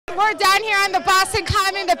We're down here on the Boston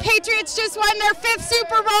Common. The Patriots just won their 5th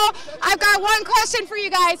Super Bowl. I've got one question for you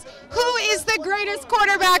guys. Who is the greatest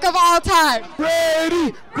quarterback of all time?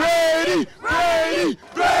 Brady, Brady, Brady,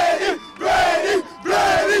 Brady, Brady,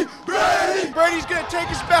 Brady, Brady. Brady's going to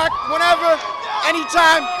take us back whenever,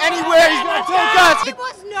 anytime, anywhere. He's going to take us. It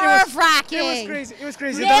was nerve-wracking. It was crazy. It was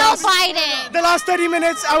crazy. Nail-biting. The last 30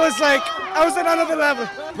 minutes, I was at another level.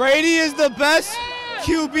 Brady is the best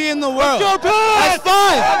QB in the world. Go Pats! That's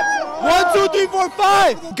 5. 1, 2, 3, 4,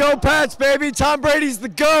 5. Go Pats, baby. Tom Brady's the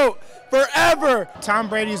GOAT forever. Tom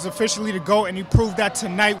Brady is officially the GOAT, and he proved that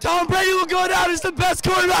tonight. Tom Brady will go down as the best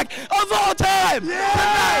quarterback of all time.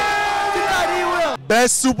 Yeah! Tonight he will.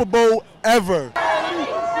 Best Super Bowl ever.